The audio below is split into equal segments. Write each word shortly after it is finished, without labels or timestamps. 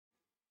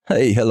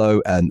Hey,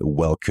 hello, and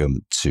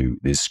welcome to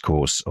this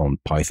course on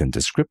Python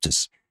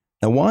descriptors.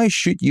 Now, why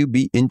should you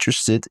be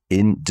interested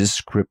in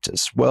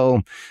descriptors?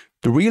 Well,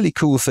 the really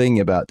cool thing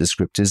about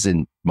descriptors,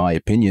 in my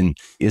opinion,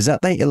 is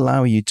that they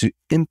allow you to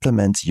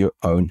implement your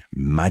own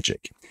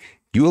magic.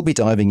 You will be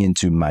diving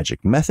into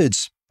magic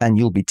methods, and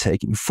you'll be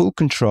taking full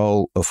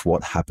control of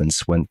what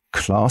happens when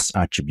class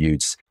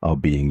attributes are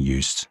being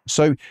used.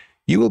 So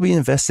you will be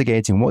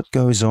investigating what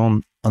goes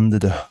on under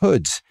the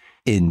hood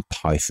in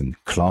Python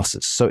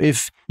classes. So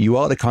if you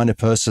are the kind of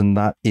person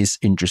that is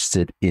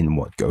interested in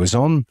what goes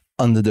on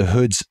under the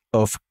hood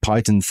of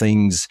Python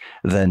things,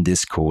 then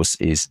this course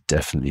is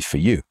definitely for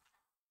you.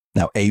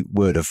 Now, a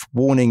word of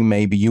warning,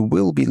 maybe you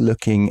will be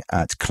looking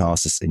at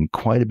classes in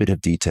quite a bit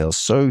of detail,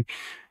 so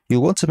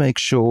you'll want to make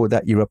sure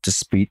that you're up to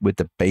speed with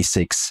the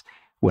basics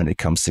when it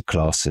comes to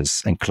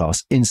classes and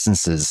class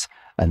instances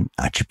and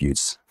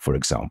attributes, for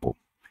example.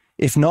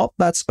 If not,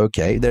 that's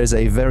okay. There's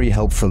a very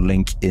helpful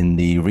link in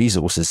the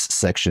resources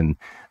section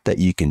that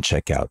you can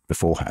check out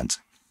beforehand.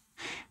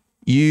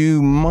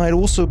 You might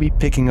also be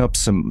picking up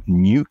some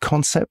new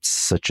concepts,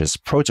 such as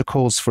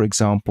protocols, for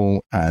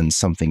example, and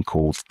something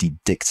called the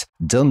dict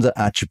dunder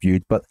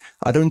attribute, but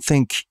I don't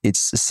think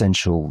it's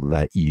essential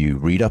that you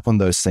read up on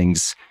those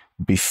things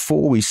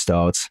before we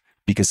start,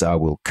 because I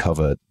will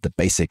cover the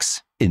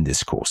basics in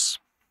this course.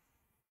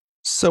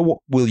 So what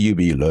will you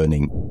be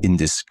learning in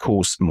this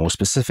course more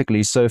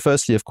specifically? So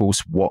firstly, of course,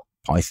 what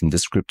Python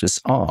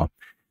descriptors are.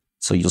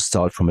 So you'll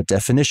start from a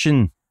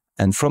definition,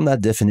 and from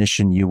that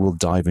definition, you will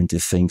dive into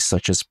things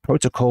such as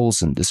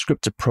protocols and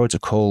descriptor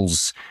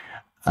protocols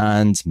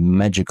and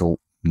magical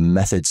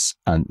methods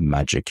and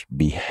magic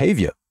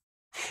behavior.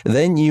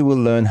 Then you will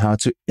learn how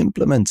to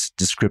implement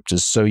descriptors.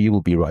 So you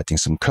will be writing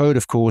some code,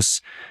 of course.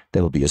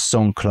 There will be a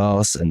song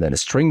class and then a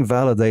string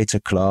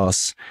validator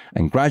class.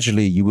 And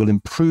gradually you will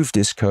improve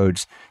this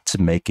code to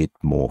make it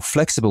more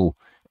flexible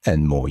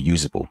and more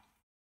usable.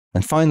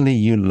 And finally,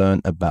 you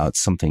learn about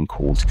something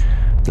called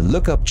the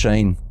lookup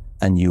chain.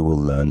 And you will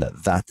learn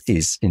that that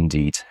is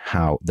indeed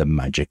how the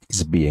magic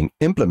is being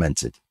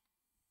implemented.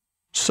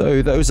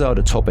 So those are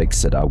the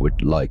topics that I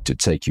would like to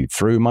take you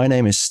through. My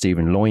name is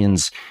Stephen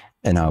Loyens,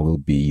 and I will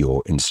be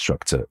your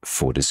instructor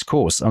for this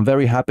course. I'm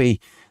very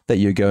happy that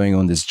you're going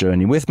on this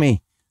journey with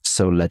me,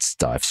 so let's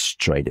dive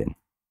straight in.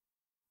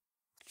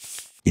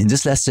 In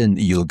this lesson,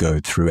 you'll go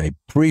through a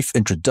brief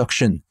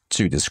introduction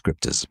to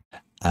descriptors.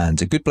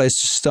 And a good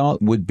place to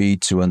start would be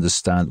to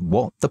understand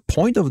what the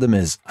point of them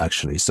is,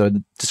 actually. So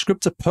the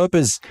descriptor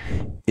purpose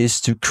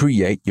is to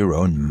create your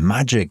own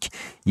magic.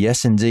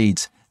 Yes,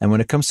 indeed. And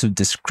when it comes to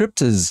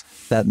descriptors,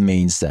 that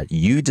means that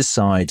you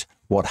decide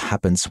what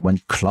happens when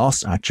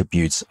class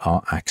attributes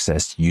are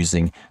accessed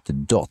using the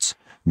dot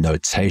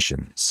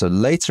notation. So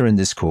later in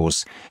this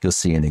course, you'll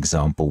see an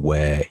example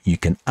where you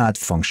can add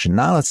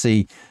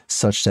functionality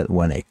such that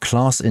when a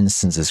class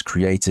instance is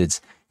created,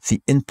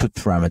 the input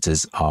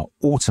parameters are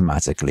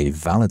automatically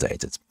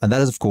validated. And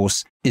that, of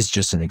course, is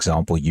just an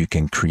example. You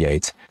can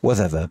create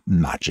whatever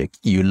magic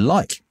you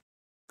like.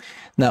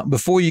 Now,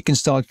 before you can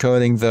start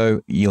coding,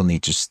 though, you'll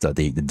need to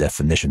study the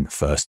definition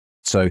first.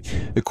 So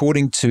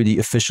according to the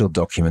official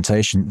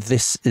documentation,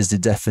 this is the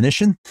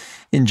definition.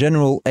 In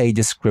general, a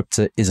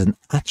descriptor is an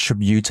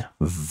attribute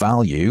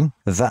value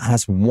that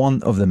has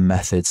one of the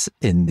methods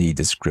in the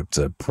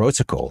descriptor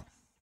protocol.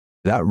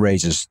 That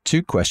raises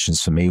two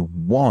questions for me.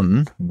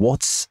 One,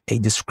 what's a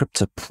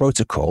descriptor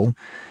protocol?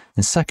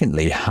 And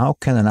secondly, how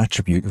can an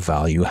attribute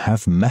value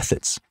have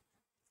methods?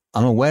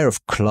 I'm aware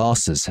of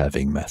classes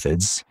having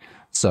methods.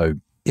 So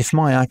if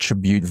my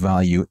attribute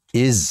value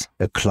is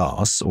a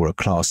class or a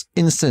class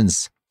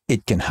instance,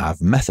 it can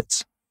have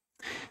methods.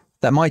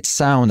 That might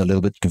sound a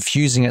little bit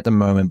confusing at the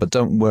moment, but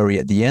don't worry,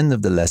 at the end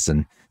of the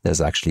lesson,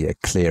 there's actually a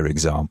clear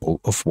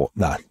example of what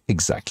that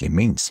exactly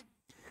means.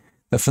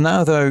 But for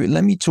now, though,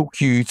 let me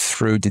talk you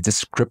through the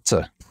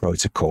descriptor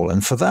protocol.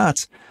 And for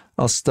that,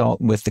 I'll start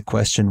with the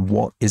question,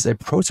 what is a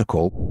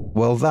protocol?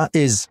 Well, that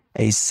is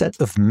a set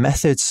of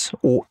methods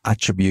or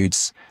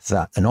attributes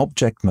that an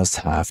object must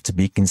have to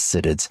be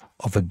considered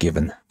of a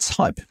given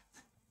type.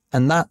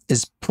 And that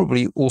is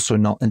probably also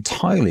not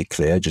entirely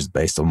clear just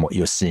based on what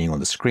you're seeing on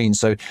the screen.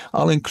 So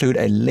I'll include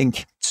a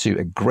link to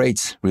a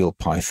great real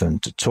Python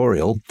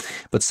tutorial.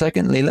 But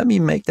secondly, let me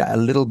make that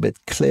a little bit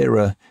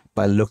clearer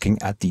by looking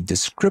at the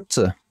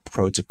descriptor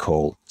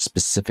protocol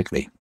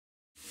specifically.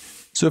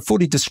 So for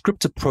the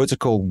descriptor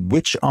protocol,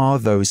 which are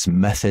those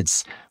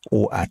methods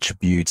or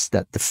attributes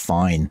that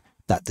define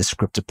that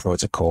descriptor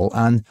protocol,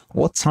 and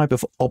what type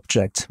of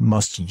object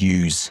must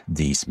use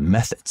these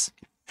methods?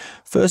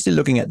 Firstly,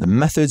 looking at the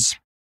methods,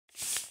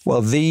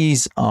 well,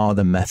 these are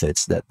the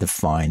methods that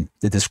define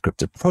the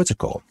descriptor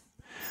protocol.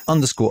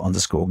 Underscore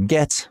underscore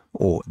get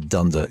or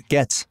dunder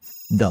get,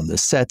 dunder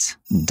set,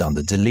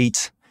 dunder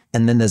delete,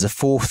 and then there's a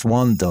fourth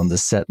one, dunder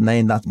set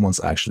name. That one's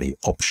actually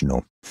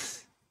optional.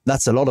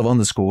 That's a lot of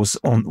underscores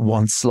on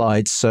one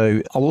slide,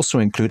 so I'll also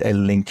include a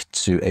link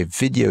to a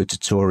video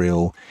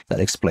tutorial that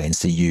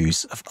explains the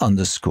use of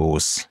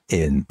underscores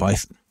in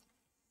Python.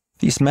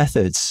 These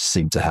methods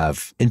seem to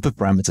have input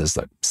parameters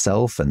like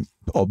self and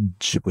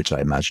object, which I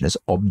imagine is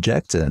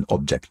object, and an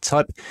object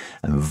type,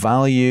 and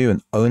value,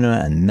 and owner,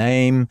 and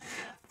name.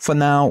 For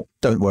now,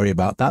 don't worry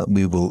about that.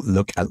 We will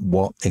look at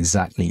what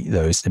exactly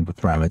those input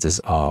parameters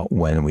are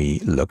when we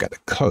look at the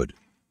code.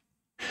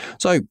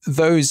 So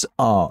those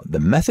are the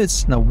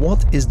methods. Now,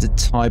 what is the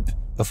type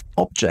of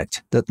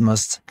object that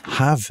must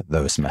have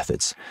those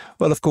methods?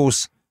 Well, of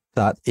course,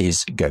 that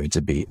is going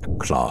to be a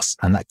class,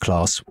 and that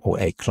class, or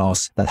a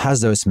class that has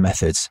those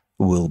methods,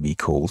 will be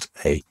called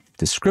a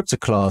descriptor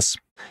class.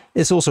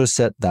 It's also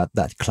said that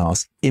that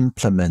class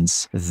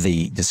implements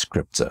the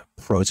descriptor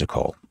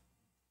protocol.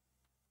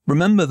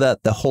 Remember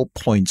that the whole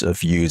point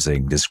of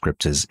using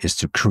descriptors is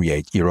to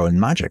create your own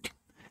magic.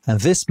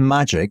 And this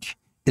magic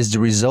is the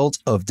result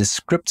of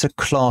descriptor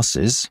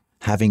classes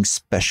having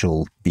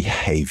special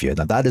behavior.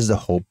 Now, that is the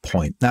whole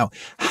point. Now,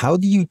 how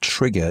do you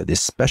trigger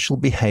this special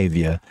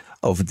behavior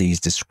of these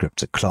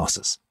descriptor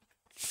classes?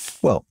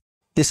 Well,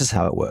 this is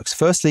how it works.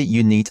 Firstly,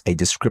 you need a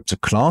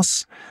descriptor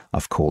class.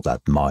 I've called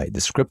that my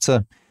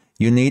descriptor.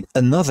 You need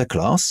another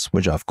class,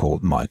 which I've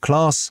called my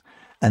class.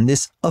 And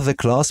this other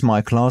class,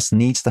 my class,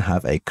 needs to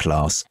have a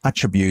class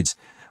attribute,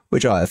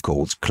 which I have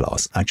called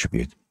class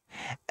attribute.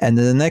 And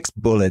then the next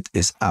bullet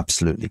is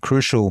absolutely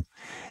crucial.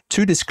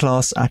 To this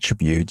class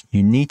attribute,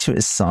 you need to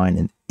assign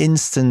an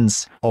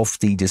instance of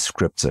the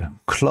descriptor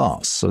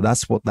class. So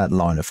that's what that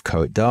line of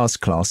code does.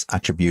 Class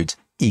attribute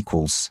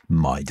equals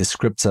my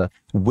descriptor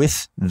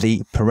with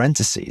the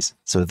parentheses.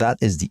 So that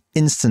is the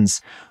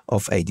instance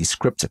of a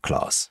descriptor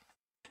class.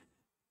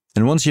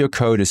 And once your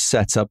code is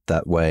set up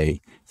that way,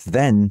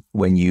 then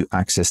when you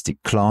access the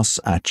class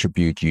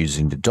attribute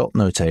using the dot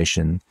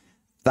notation,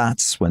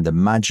 that's when the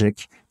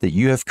magic that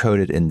you have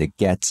coded in the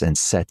get and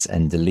set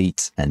and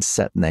delete and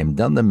set name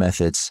dunder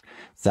methods,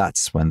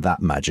 that's when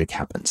that magic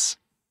happens.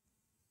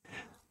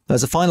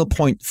 As a final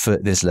point for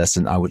this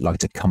lesson, I would like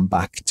to come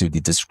back to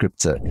the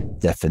descriptor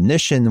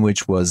definition,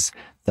 which was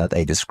that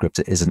a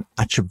descriptor is an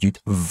attribute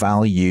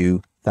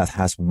value that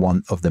has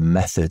one of the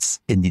methods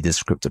in the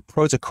descriptor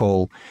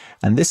protocol.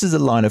 And this is a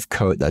line of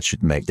code that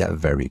should make that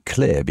very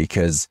clear,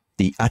 because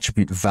the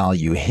attribute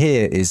value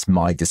here is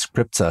my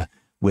descriptor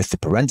with the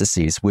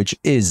parentheses, which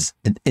is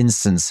an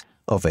instance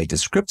of a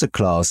descriptor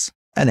class,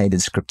 and a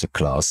descriptor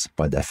class,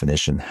 by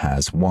definition,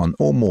 has one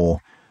or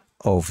more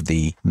of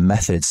the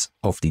methods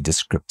of the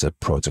descriptor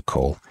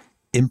protocol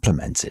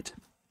implemented.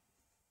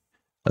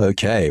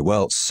 Okay,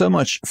 well, so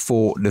much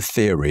for the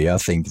theory. I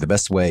think the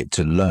best way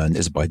to learn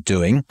is by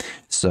doing.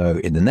 So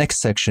in the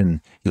next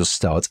section, you'll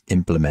start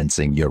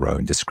implementing your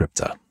own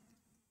descriptor.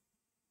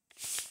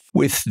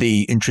 With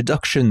the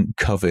introduction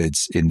covered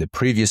in the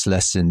previous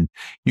lesson,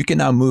 you can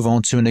now move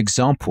on to an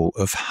example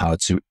of how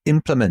to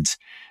implement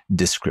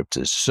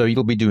descriptors. So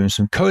you'll be doing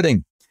some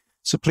coding.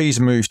 So please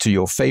move to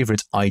your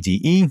favorite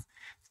IDE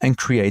and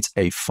create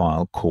a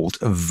file called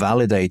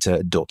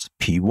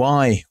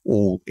validator.py,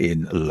 all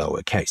in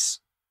lowercase.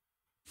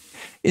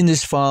 In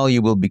this file,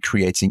 you will be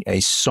creating a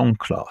song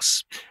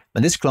class.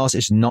 And this class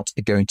is not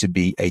going to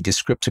be a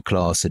descriptor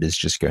class. It is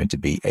just going to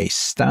be a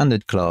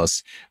standard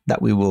class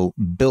that we will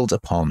build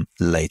upon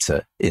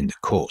later in the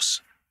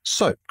course.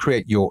 So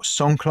create your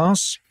song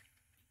class.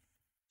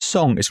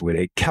 Song is with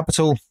a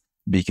capital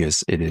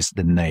because it is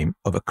the name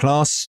of a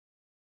class.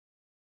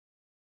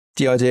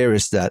 The idea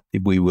is that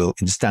we will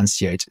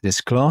instantiate this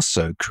class.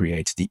 So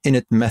create the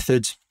init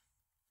method,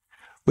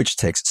 which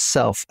takes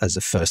self as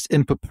the first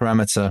input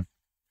parameter.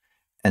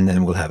 And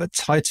then we'll have a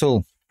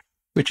title,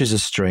 which is a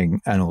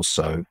string, and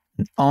also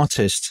an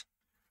artist,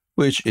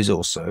 which is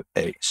also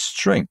a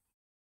string.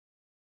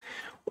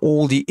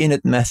 All the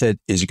init method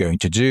is going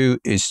to do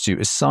is to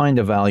assign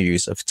the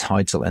values of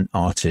title and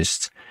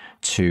artist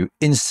to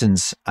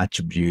instance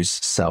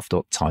attributes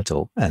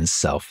self.title and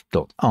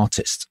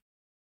self.artist.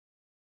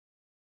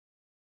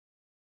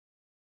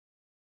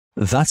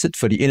 That's it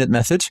for the init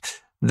method.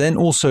 Then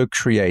also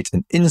create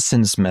an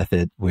instance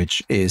method,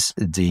 which is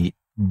the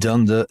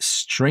dunder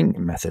string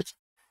method.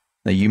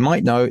 Now, you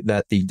might know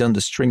that the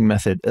dunder string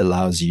method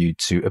allows you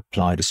to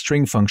apply the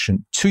string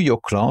function to your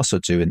class,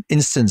 or to an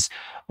instance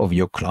of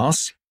your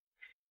class.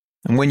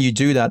 And when you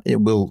do that,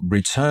 it will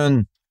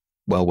return,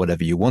 well,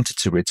 whatever you want it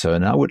to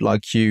return. I would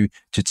like you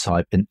to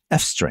type an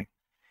F string.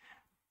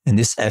 And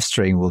this F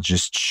string will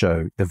just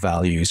show the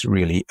values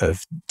really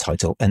of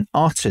title and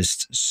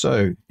artist.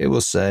 So it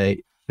will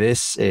say,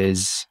 this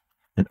is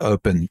an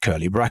open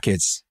curly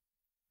brackets,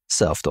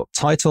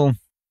 self.title,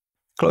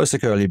 close the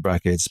curly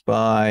brackets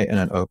by, and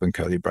then open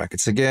curly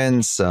brackets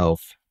again,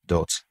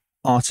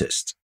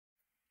 self.artist.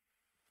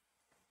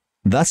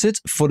 That's it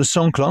for the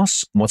song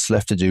class. What's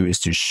left to do is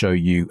to show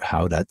you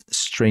how that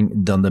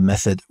string dunder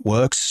method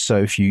works. So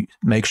if you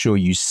make sure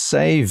you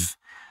save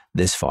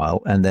this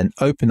file and then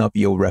open up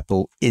your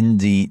REPL in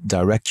the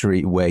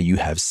directory where you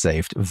have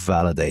saved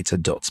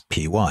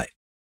validator.py.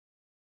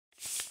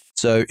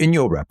 So in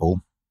your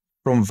REPL,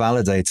 from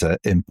validator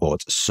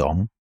import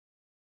song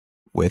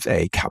with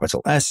a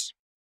capital S.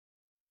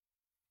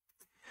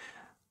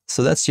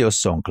 So that's your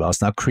song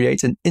class. Now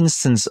create an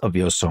instance of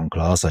your song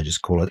class. I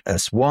just call it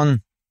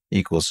S1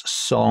 equals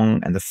song.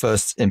 And the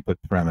first input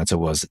parameter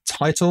was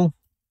title.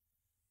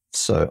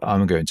 So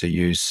I'm going to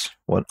use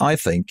what I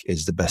think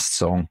is the best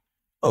song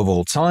of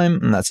all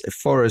time. And that's A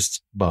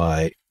Forest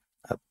by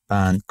a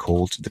band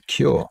called The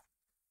Cure.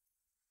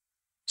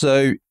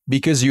 So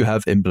because you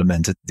have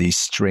implemented the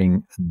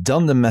string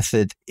dunder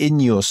method in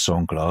your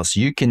song class,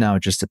 you can now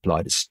just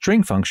apply the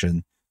string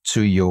function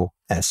to your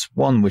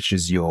S1, which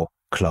is your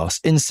class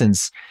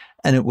instance,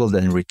 and it will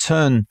then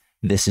return,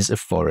 this is A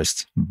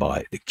Forest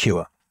by The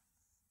Cure.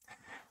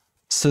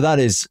 So that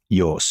is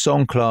your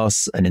song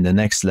class, and in the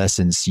next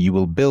lessons, you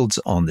will build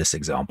on this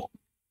example.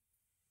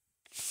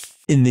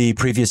 In the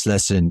previous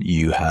lesson,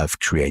 you have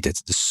created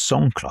the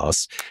song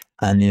class,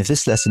 and in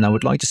this lesson, I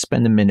would like to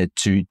spend a minute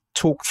to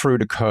talk through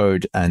the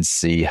code and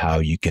see how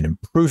you can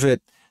improve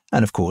it,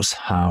 and of course,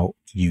 how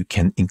you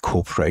can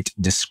incorporate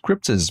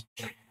descriptors.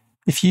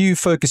 If you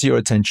focus your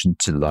attention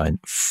to line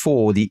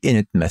 4, the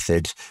init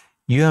method,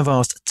 you have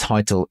asked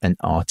title and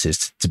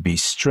artist to be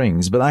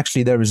strings, but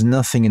actually there is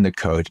nothing in the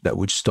code that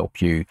would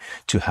stop you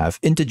to have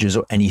integers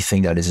or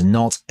anything that is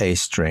not a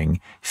string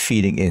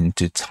feeding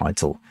into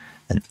title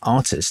and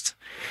artist.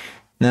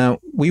 Now,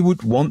 we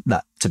would want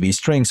that to be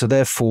string, so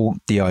therefore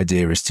the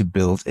idea is to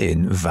build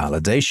in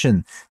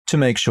validation to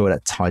make sure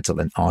that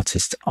title and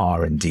artist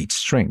are indeed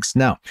strings.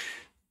 Now,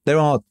 there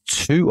are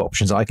two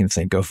options I can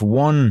think of.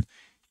 One,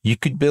 you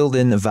could build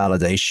in a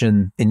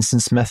validation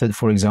instance method,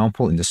 for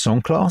example, in the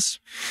song class,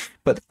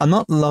 but I'm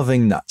not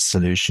loving that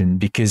solution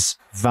because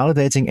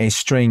validating a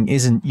string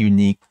isn't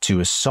unique to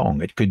a song.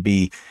 It could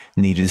be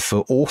needed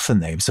for author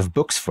names of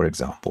books, for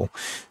example,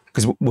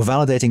 because we're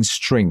validating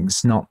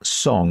strings, not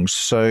songs.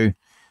 So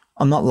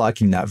I'm not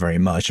liking that very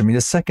much. I mean,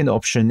 the second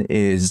option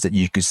is that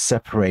you could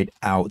separate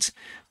out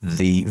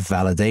the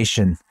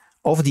validation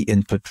of the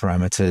input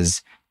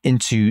parameters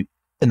into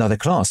another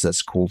class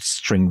that's called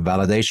string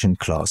validation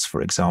class,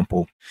 for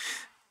example.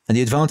 And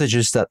the advantage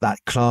is that that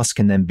class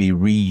can then be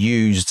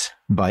reused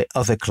by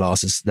other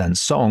classes than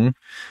song,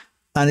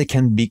 and it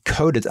can be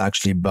coded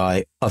actually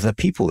by other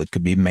people. It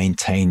could be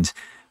maintained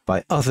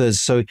by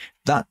others. So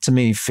that to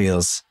me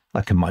feels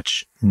like a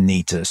much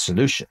neater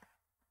solution.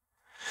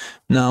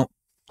 Now,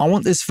 I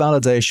want this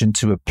validation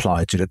to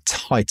apply to the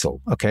title,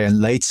 okay, and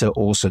later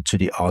also to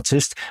the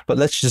artist, but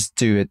let's just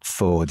do it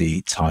for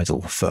the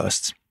title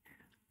first.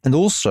 And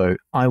also,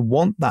 I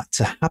want that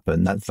to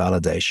happen, that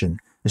validation,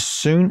 as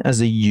soon as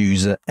a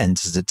user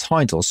enters the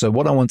title. So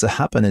what I want to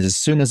happen is as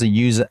soon as a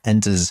user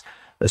enters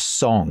a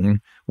song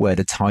where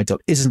the title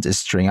isn't a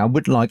string, I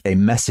would like a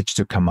message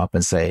to come up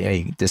and say,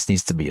 hey, this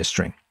needs to be a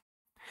string.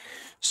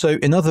 So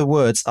in other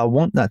words, I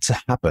want that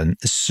to happen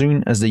as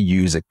soon as the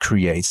user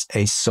creates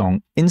a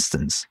song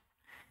instance.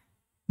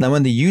 Now,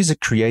 when the user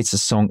creates a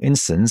song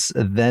instance,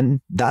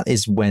 then that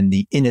is when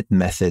the init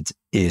method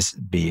is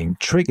being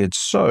triggered.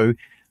 So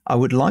I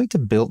would like to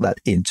build that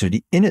into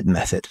the init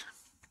method.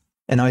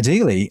 And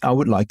ideally, I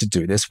would like to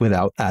do this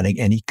without adding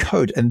any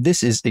code. And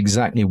this is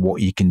exactly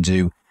what you can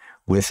do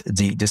with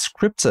the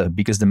descriptor,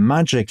 because the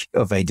magic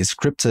of a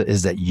descriptor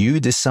is that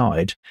you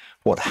decide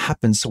what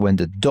happens when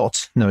the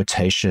dot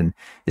notation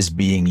is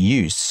being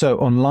used. So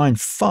on line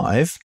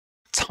 5,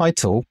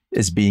 title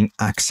is being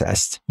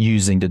accessed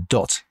using the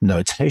dot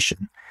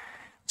notation.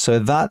 So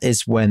that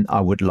is when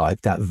I would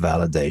like that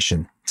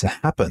validation to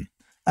happen.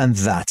 And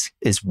that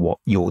is what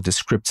your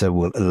descriptor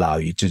will allow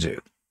you to do.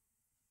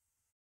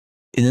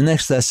 In the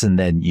next lesson,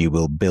 then, you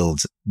will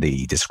build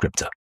the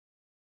descriptor.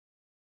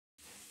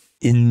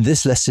 In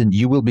this lesson,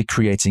 you will be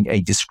creating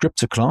a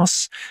descriptor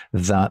class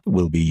that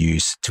will be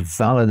used to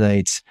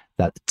validate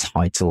that the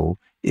title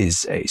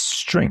is a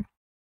string.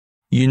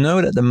 You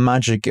know that the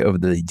magic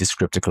of the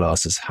descriptor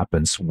classes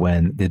happens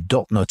when the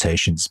dot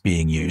notation is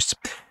being used.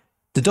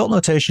 The dot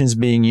notation is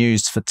being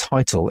used for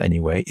title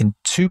anyway in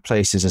 2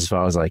 places as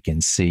far as I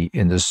can see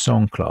in the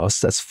song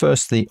class. That's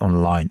firstly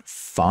on line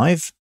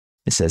 5.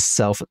 It says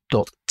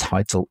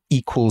self.title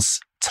equals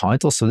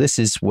title. So this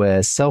is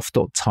where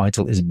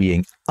self.title is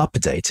being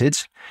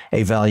updated.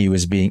 A value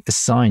is being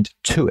assigned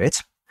to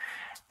it.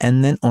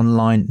 And then on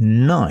line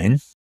 9,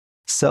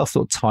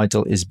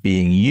 self.title is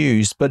being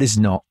used but is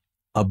not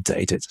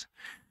updated.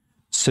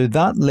 So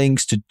that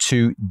links to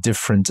 2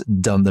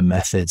 different dunder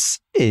methods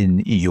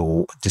in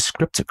your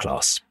descriptor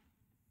class.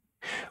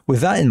 With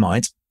that in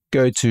mind,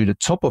 go to the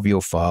top of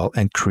your file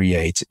and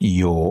create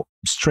your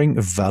string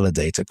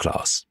validator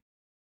class.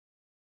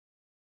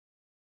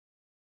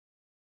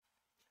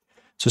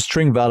 So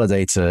string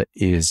validator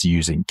is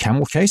using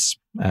camel case,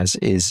 as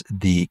is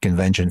the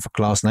convention for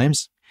class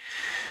names.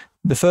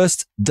 The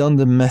first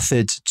dunder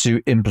method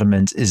to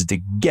implement is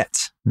the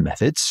get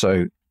method.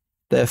 So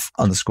def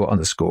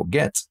 __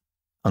 get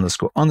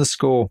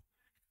 __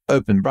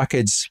 open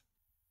brackets,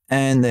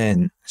 and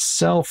then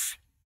self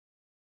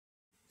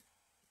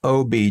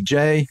obj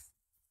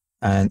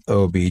and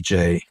obj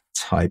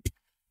type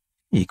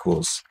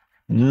equals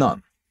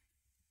none.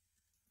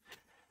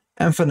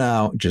 And for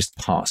now, just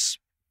pass.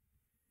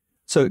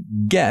 So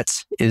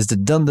get is the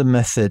dunder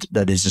method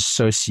that is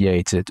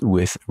associated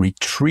with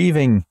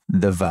retrieving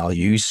the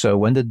value. So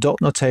when the dot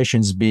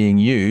notation is being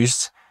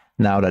used,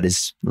 now that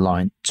is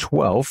line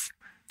 12,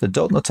 the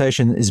dot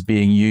notation is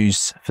being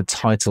used for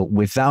title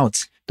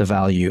without the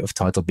value of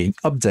title being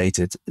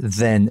updated,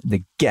 then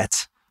the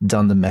get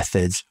dunder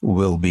method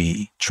will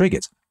be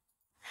triggered.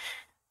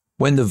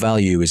 When the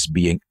value is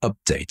being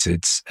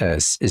updated,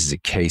 as is the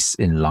case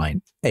in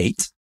line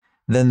 8,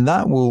 then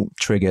that will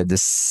trigger the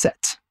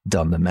set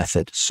dunder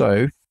method.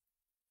 So,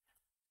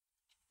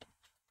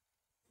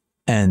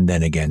 and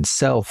then again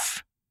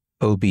self,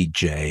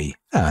 obj,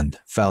 and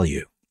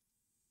value.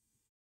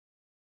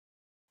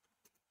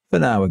 For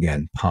now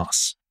again,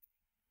 pass.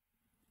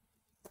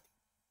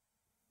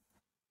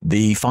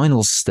 The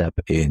final step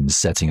in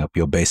setting up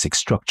your basic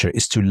structure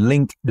is to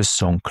link the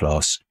song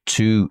class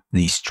to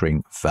the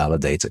string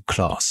validator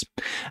class.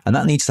 And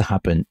that needs to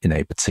happen in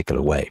a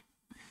particular way.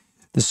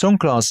 The song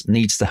class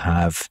needs to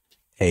have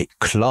a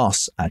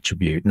class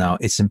attribute. Now,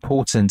 it's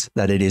important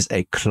that it is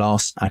a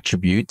class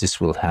attribute.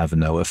 This will have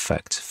no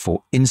effect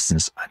for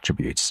instance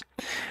attributes.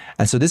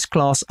 And so this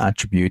class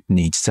attribute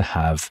needs to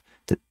have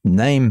the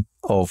name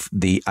of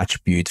the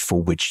attribute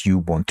for which you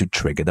want to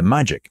trigger the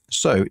magic.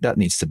 So that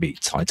needs to be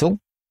title.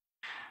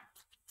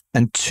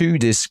 And to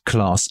this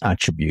class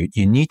attribute,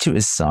 you need to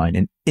assign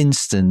an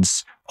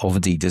instance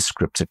of the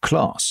descriptor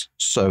class.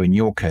 So in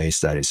your case,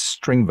 that is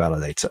string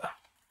validator.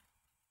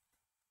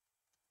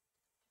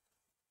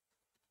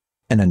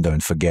 And then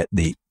don't forget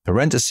the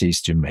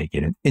parentheses to make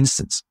it an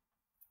instance.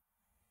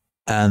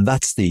 And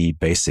that's the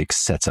basic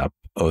setup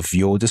of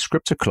your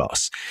descriptor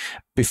class.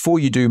 Before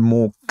you do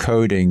more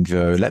coding,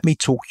 though, let me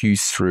talk you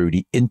through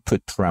the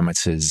input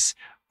parameters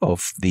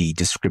of the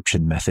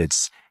description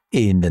methods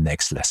in the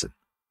next lesson.